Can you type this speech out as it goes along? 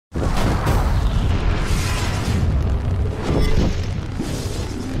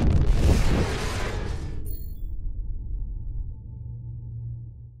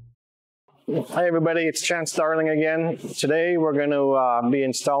Hi everybody, it's Chance Darling again. Today we're going to be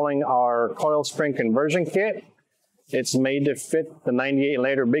installing our coil spring conversion kit. It's made to fit the 98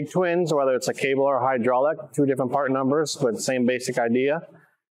 liter big twins, whether it's a cable or hydraulic, two different part numbers, but same basic idea.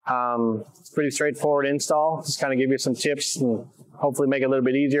 It's pretty straightforward install. Just kind of give you some tips and hopefully make it a little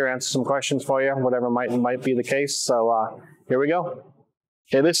bit easier, answer some questions for you, whatever might be the case. So here we go.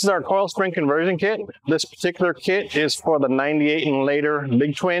 Okay, this is our coil spring conversion kit. This particular kit is for the 98 and later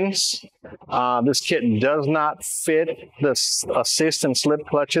big twins. This kit does not fit the assist and slip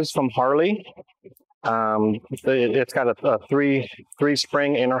clutches from Harley. It's got a three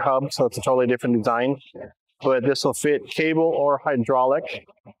spring inner hub, so it's a totally different design. But this will fit cable or hydraulic.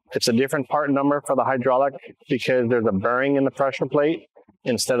 It's a different part number for the hydraulic because there's a bearing in the pressure plate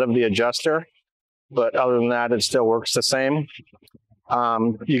instead of the adjuster. But other than that, it still works the same.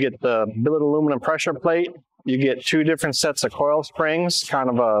 You get the billet aluminum pressure plate. You get two different sets of coil springs, kind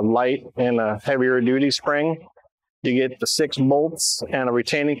of a light and a heavier duty spring. You get the 6 bolts and a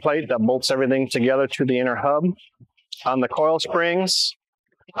retaining plate that bolts everything together to the inner hub. On the coil springs,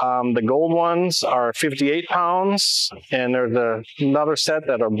 the gold ones are 58 pounds, and there's another set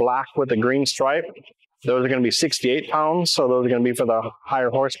that are black with a green stripe. Those are going to be 68 pounds, so those are going to be for the higher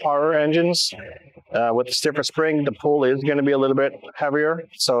horsepower engines. With the stiffer spring, the pull is going to be a little bit heavier,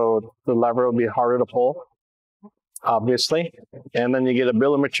 so the lever will be harder to pull, obviously. And then you get a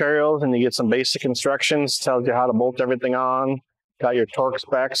bill of materials, and you get some basic instructions, tells you how to bolt everything on, got your torque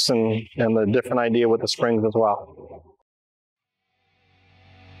specs, and the different idea with the springs as well.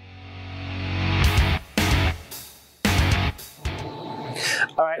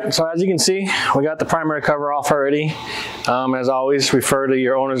 All right, so as you can see, we got the primary cover off already. As always, refer to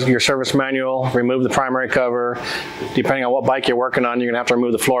your service manual, remove the primary cover. Depending on what bike you're working on, you're gonna have to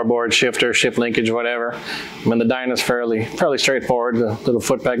remove the floorboard, shifter, shift linkage, whatever. I mean, the dyno's fairly straightforward. The little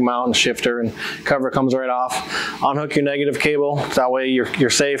foot peg mount and shifter and cover comes right off. Unhook your negative cable, that way you're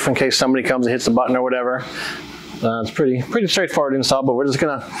safe in case somebody comes and hits the button or whatever. It's pretty straightforward install, but we're just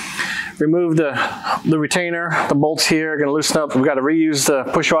gonna remove the retainer, the bolts here, gonna loosen up. We've got to reuse the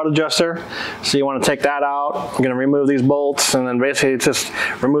push rod adjuster, so you want to take that out. We're gonna remove these bolts, and then basically just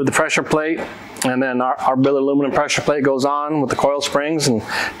remove the pressure plate, and then our billet aluminum pressure plate goes on with the coil springs, and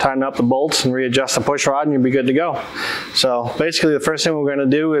tighten up the bolts and readjust the push rod, and you'll be good to go. So basically the first thing we're gonna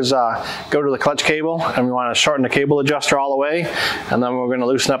do is go to the clutch cable, and we want to shorten the cable adjuster all the way, and then we're gonna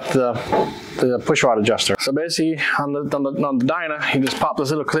loosen up the push rod adjuster. So basically on the dyno, you just pop this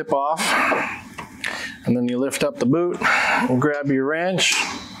little clip off, and then you lift up the boot and grab your wrench,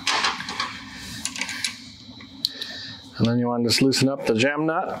 and then you want to just loosen up the jam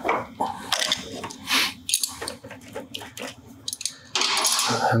nut,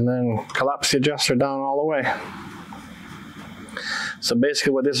 and then collapse the adjuster down all the way. So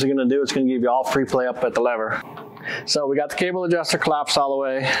basically what this is going to do, it's going to give you all free play up at the lever. So we got the cable adjuster collapsed all the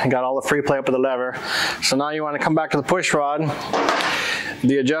way, got all the free play up at the lever. So now you want to come back to the push rod,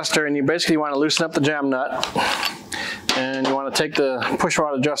 the adjuster, and you basically want to loosen up the jam nut, and you want to take the push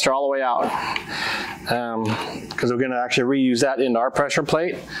rod adjuster all the way out, because we're going to actually reuse that into our pressure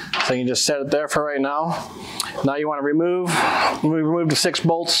plate. So you can just set it there for right now. Now you want to remove the 6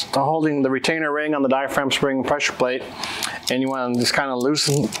 bolts holding the retainer ring on the diaphragm spring pressure plate, and you want to just kind of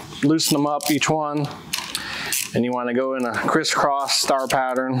loosen them up, each one. And you want to go in a crisscross star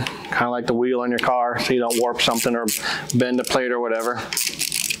pattern, kind of like the wheel on your car, so you don't warp something or bend a plate or whatever.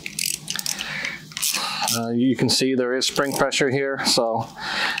 You can see there is spring pressure here, so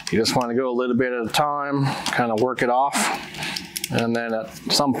you just want to go a little bit at a time, kind of work it off. And then at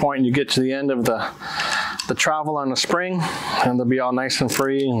some point you get to the end of the travel on the spring, and they'll be all nice and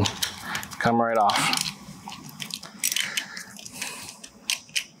free and come right off.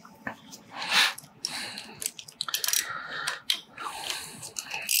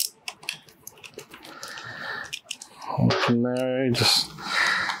 From there,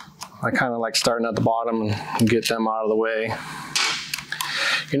 I kind of like starting at the bottom and get them out of the way.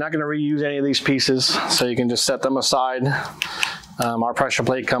 You're not going to reuse any of these pieces, so you can just set them aside. Our pressure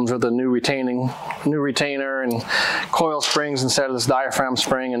plate comes with a new retainer and coil springs instead of this diaphragm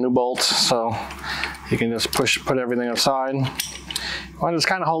spring and new bolts, so you can just put everything aside. You want to just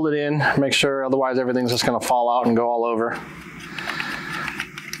kind of hold it in, make sure, otherwise everything's just going to fall out and go all over.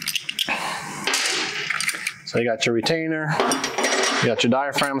 So you got your retainer, you got your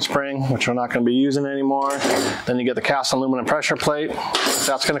diaphragm spring, which we're not going to be using anymore. Then you get the cast aluminum pressure plate.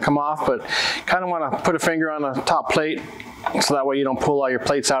 That's going to come off, but kind of want to put a finger on the top plate so that way you don't pull all your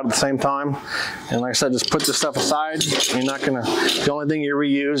plates out at the same time. And like I said, just put this stuff aside. You're not going to, the only thing you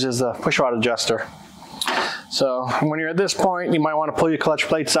reuse is the push rod adjuster. So when you're at this point, you might want to pull your clutch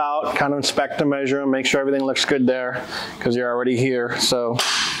plates out, kind of inspect them, measure them, make sure everything looks good there because you're already here. So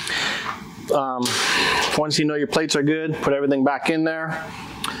once you know your plates are good, put everything back in there,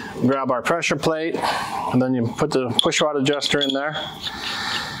 grab our pressure plate, and then you put the push rod adjuster in there,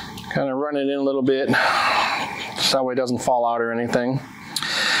 kind of run it in a little bit so that way it doesn't fall out or anything.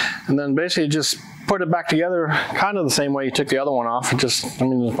 And then basically just put it back together kind of the same way you took the other one off. It just, I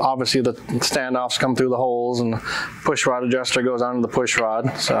mean, obviously the standoffs come through the holes and the push rod adjuster goes onto the push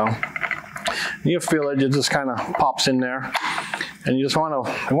rod. So you'll feel it just kind of pops in there. And you just want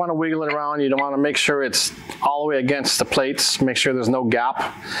to wiggle it around. You don't want to make sure it's all the way against the plates. Make sure there's no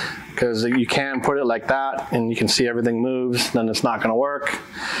gap, because you can put it like that and you can see everything moves, then it's not going to work.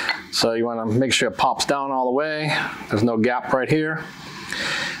 So you want to make sure it pops down all the way. There's no gap right here.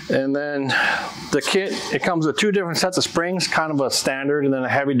 And then the kit, it comes with 2 different sets of springs, kind of a standard and then a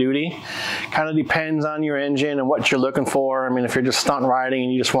heavy duty. Kind of depends on your engine and what you're looking for. I mean, if you're just stunt riding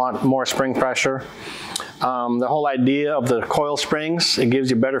and you just want more spring pressure, the whole idea of the coil springs, it gives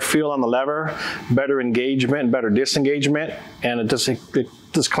you better feel on the lever, better engagement, better disengagement, and it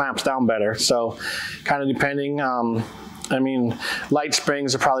just clamps down better. So kind of depending, I mean, light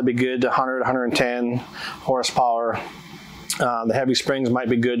springs would probably be good to 100, 110 horsepower. The heavy springs might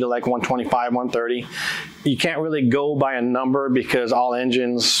be good to like 125, 130. You can't really go by a number because all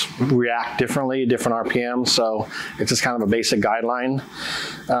engines react differently, different RPMs, so it's just kind of a basic guideline.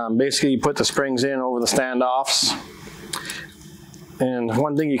 Basically, you put the springs in over the standoffs. And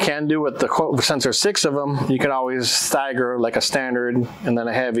one thing you can do with since there's 6 of them, you can always stagger like a standard and then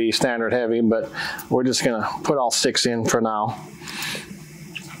a heavy, standard, heavy, but we're just gonna put all 6 in for now.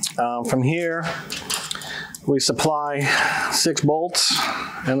 From here, we supply 6 bolts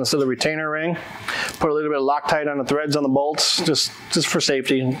and this little retainer ring. Put a little bit of Loctite on the threads on the bolts, just for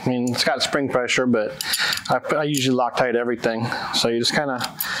safety. I mean, it's got spring pressure, but I usually Loctite everything. So you just kind of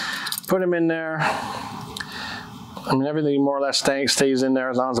put them in there. I mean, everything more or less stays in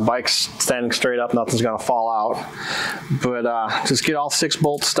there as long as the bike's standing straight up, nothing's gonna fall out. But just get all 6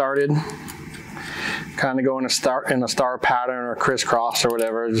 bolts started. Kind of go in a star pattern or crisscross or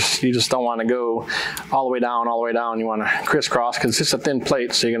whatever. You just don't want to go all the way down, all the way down. You want to crisscross because it's just a thin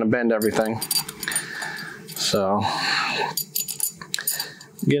plate, so you're going to bend everything. So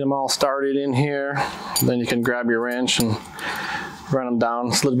get them all started in here. Then you can grab your wrench and run them down.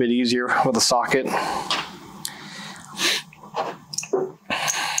 It's a little bit easier with a socket.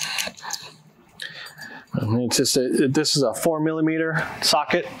 It's just this is a 4mm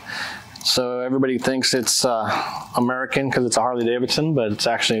socket. So everybody thinks it's American because it's a Harley Davidson, but it's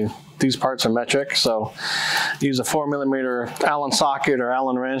actually, these parts are metric. So use a 4mm Allen socket or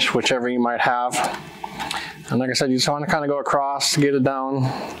Allen wrench, whichever you might have. And like I said, you just want to kind of go across, get it down,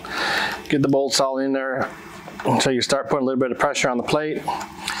 get the bolts all in there until you start putting a little bit of pressure on the plate.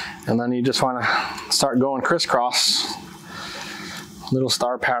 And then you just want to start going crisscross, little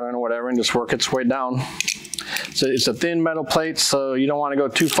star pattern or whatever, and just work its way down. So it's a thin metal plate, so you don't want to go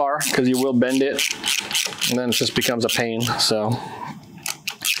too far because you will bend it, and then it just becomes a pain. So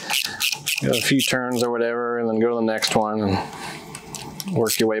go a few turns or whatever, and then go to the next one and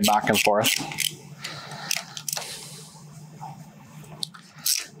work your way back and forth.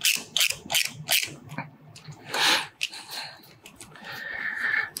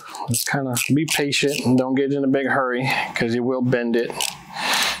 Just kind of be patient and don't get in a big hurry because you will bend it.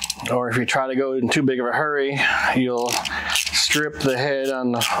 Or if you try to go in too big of a hurry, you'll strip the head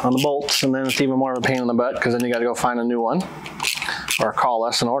on the bolts, and then it's even more of a pain in the butt because then you got to go find a new one or call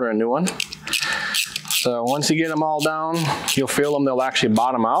us and order a new one. So once you get them all down, you'll feel them, they'll actually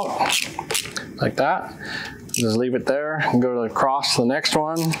bottom out like that. Just leave it there and go across to the next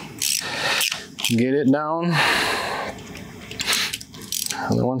one, get it down.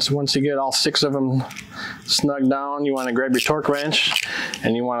 And then once you get all 6 of them snug down, you want to grab your torque wrench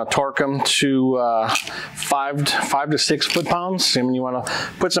and you want to torque them to 5 to 6 foot-pounds. And you want to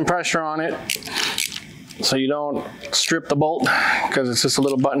put some pressure on it so you don't strip the bolt because it's just a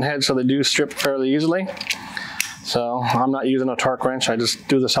little button head, so they do strip fairly easily. So I'm not using a torque wrench. I just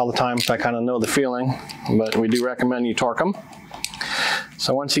do this all the time so I kind of know the feeling, but we do recommend you torque them.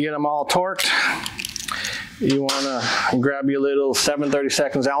 So once you get them all torqued, you want to grab your little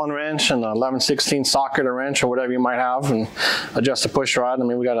 7/32 Allen wrench and a 11/16 socket or wrench or whatever you might have and adjust the push rod. I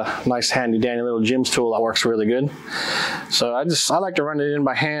mean, we got a nice handy dandy little Jim's tool that works really good. So I like to run it in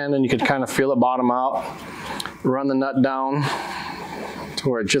by hand, and you can kind of feel it bottom out. Run the nut down to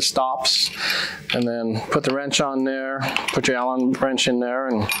where it just stops, and then put the wrench on there, put your Allen wrench in there,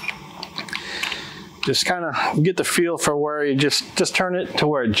 and just kind of get the feel for where you just turn it to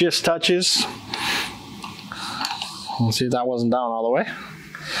where it just touches. And see, that wasn't down all the way.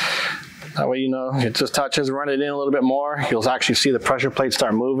 That way you know it just touches, run it in a little bit more. You'll actually see the pressure plate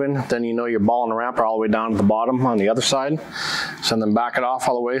start moving. Then you know your ball and the ramp are all the way down to the bottom on the other side. So then back it off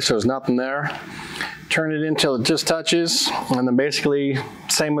all the way so there's nothing there. Turn it until it just touches, and then basically,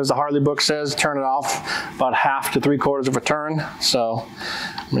 same as the Harley book says, turn it off about 1/2 to 3/4 of a turn. So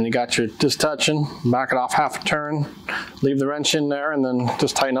when you got your just touching, back it off 1/2 a turn, leave the wrench in there, and then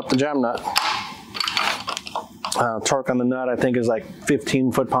just tighten up the jam nut. Torque on the nut I think is like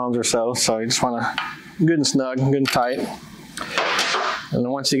 15 foot-pounds or so, so you just want to good and snug, good and tight. And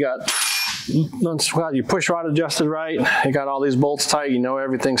then once you got your push rod adjusted right, you got all these bolts tight, you know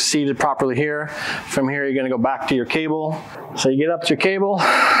everything's seated properly here. From here you're going to go back to your cable. So you get up to your cable,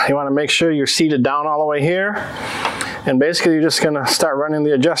 you want to make sure you're seated down all the way here, and basically you're just going to start running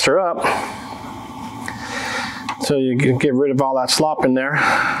the adjuster up so you can get rid of all that slop in there.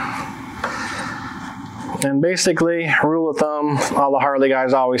 And basically, rule of thumb, all the Harley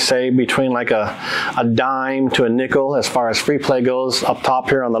guys always say between like a dime to a nickel as far as free play goes up top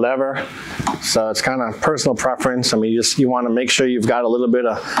here on the lever. So it's kind of personal preference. I mean, you want to make sure you've got a little bit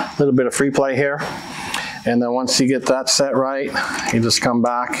of free play here. And then once you get that set right, you just come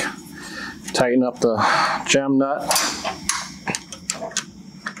back, tighten up the jam nut.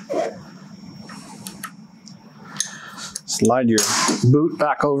 Slide your boot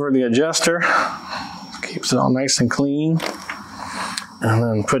back over the adjuster. Keeps it all nice and clean. And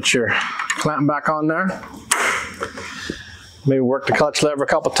then put your clamp back on there. Maybe work the clutch lever a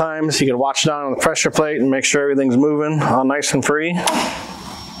couple times. You can watch down on the pressure plate and make sure everything's moving all nice and free.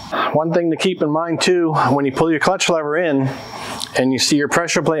 One thing to keep in mind too, when you pull your clutch lever in and you see your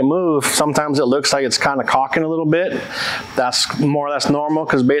pressure plate move, sometimes it looks like it's kind of cocking a little bit. That's more or less normal,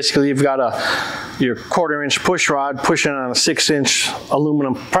 because basically you've got your 1/4-inch push rod pushing on a 6-inch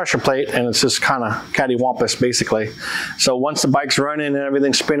aluminum pressure plate, and it's just kind of cattywampus basically. So once the bike's running and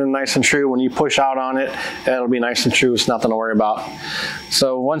everything's spinning nice and true, when you push out on it, it'll be nice and true. It's nothing to worry about.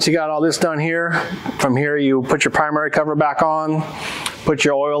 So once you got all this done here, from here you put your primary cover back on, put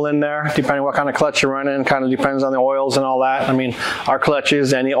your oil in there, depending what kind of clutch you're running, kind of depends on the oils and all that. I mean, our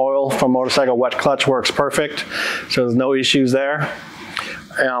clutches, any oil from motorcycle wet clutch works perfect, so there's no issues there.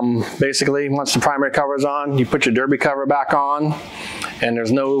 Basically, once the primary cover is on, you put your derby cover back on, and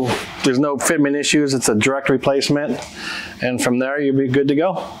there's no fitment issues. It's a direct replacement, and from there you'll be good to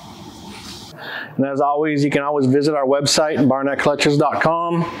go. And as always, you can always visit our website,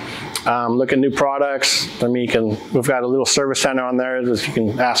 barnettclutches.com. Look at new products. I mean, we've got a little service center on there that you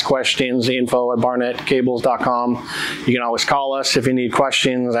can ask questions, info@barnettcables.com. You can always call us if you need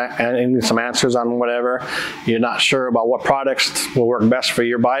questions and need some answers on whatever. You're not sure about what products will work best for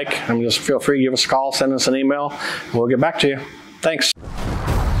your bike. I mean, just feel free to give us a call, send us an email, and we'll get back to you. Thanks.